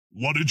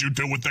What did you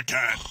do with the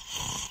cat?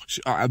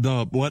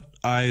 What?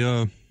 I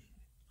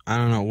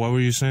don't know. What were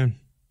you saying?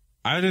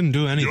 I didn't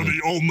do anything. You're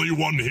the only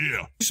one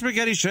here.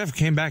 Spaghetti Chef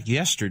came back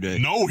yesterday.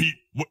 No,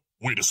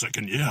 wait a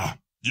second, yeah.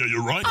 Yeah,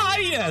 you're right. Ah,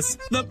 yes,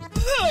 the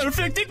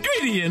perfect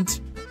ingredient.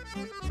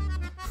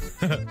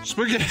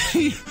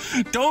 Spaghetti,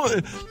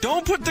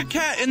 don't put the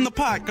cat in the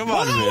pot. Come on,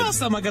 Well, how man.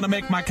 else am I gonna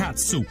make my cat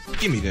soup?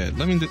 Give me that.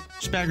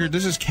 Spagger,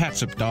 this is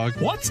catsup, dog.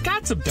 What's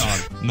catsup,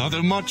 dog?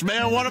 Nothing much,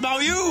 man. What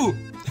about you?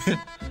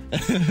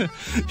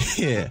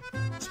 Yeah.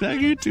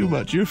 Spagger, you're too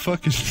much. You're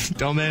fucking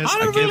dumbass. I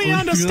don't really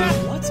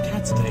understand. What's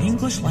catsup in the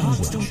English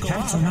language?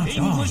 Cats are not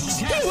dogs.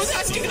 He was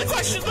asking the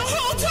question the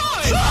whole time!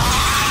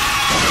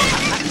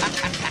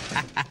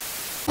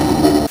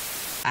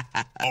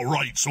 All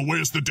right, so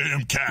where's the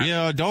damn cat?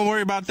 Yeah, don't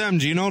worry about them,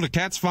 Gino. The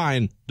cat's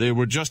fine. They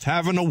were just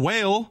having a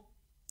whale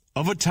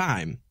of a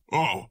time.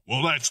 Oh,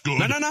 well, that's good.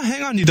 No,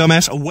 hang on, you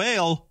dumbass. A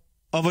whale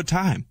of a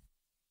time.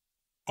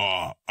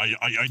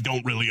 I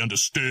don't really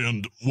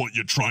understand what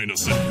you're trying to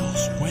say.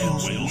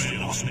 Whales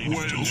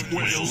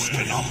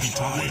cannot be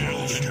tied.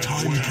 And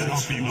time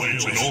cannot be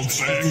whales. An old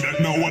saying that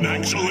no one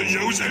actually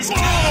uses.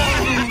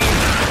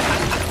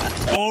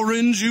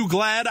 Orange, you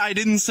glad I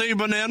didn't say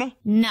banana?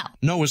 No.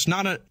 No, it's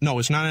not an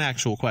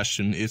actual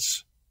question.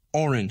 It's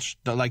orange,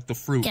 like the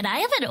fruit. Can I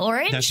have an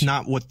orange? That's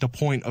not what the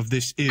point of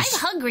this is. I'm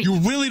hungry. You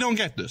really don't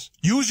get this.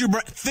 Use your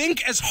brain.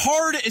 Think as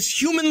hard as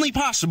humanly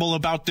possible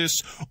about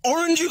this.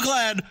 Orange, you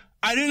glad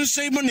I didn't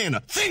say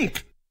banana.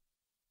 Think!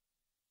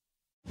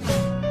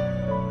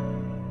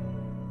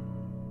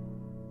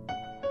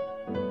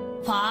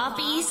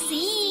 Poppy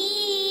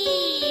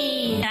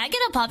seed. Can I get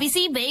a poppy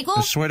seed bagel?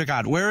 I swear to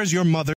God, where is your mother?